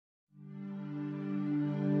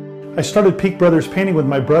I started Peak Brothers Painting with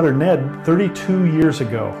my brother Ned 32 years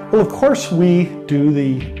ago. Well, of course we do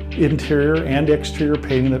the interior and exterior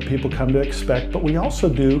painting that people come to expect, but we also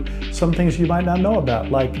do some things you might not know about,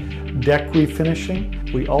 like deck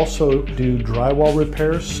refinishing. We also do drywall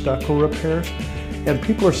repairs, stucco repairs, and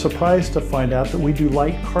people are surprised to find out that we do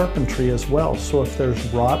light carpentry as well. So if there's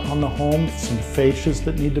rot on the home, some fascias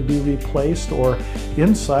that need to be replaced, or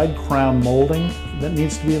inside crown molding that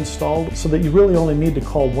needs to be installed, so that you really only need to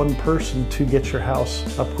call one person to get your house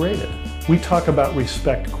upgraded. We talk about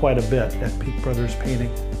respect quite a bit at Peak Brothers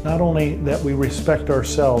Painting. Not only that we respect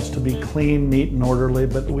ourselves to be clean, neat, and orderly,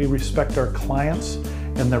 but we respect our clients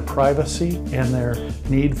and their privacy and their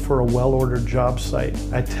need for a well-ordered job site.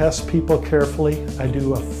 I test people carefully. I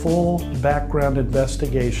do a full background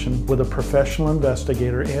investigation with a professional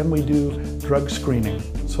investigator, and we do drug screening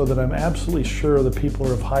so that I'm absolutely sure the people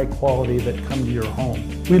are of high quality that come to your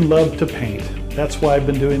home. We love to paint. That's why I've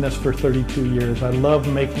been doing this for 32 years. I love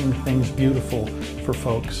making things beautiful for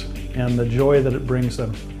folks and the joy that it brings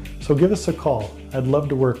them. So give us a call. I'd love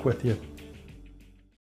to work with you.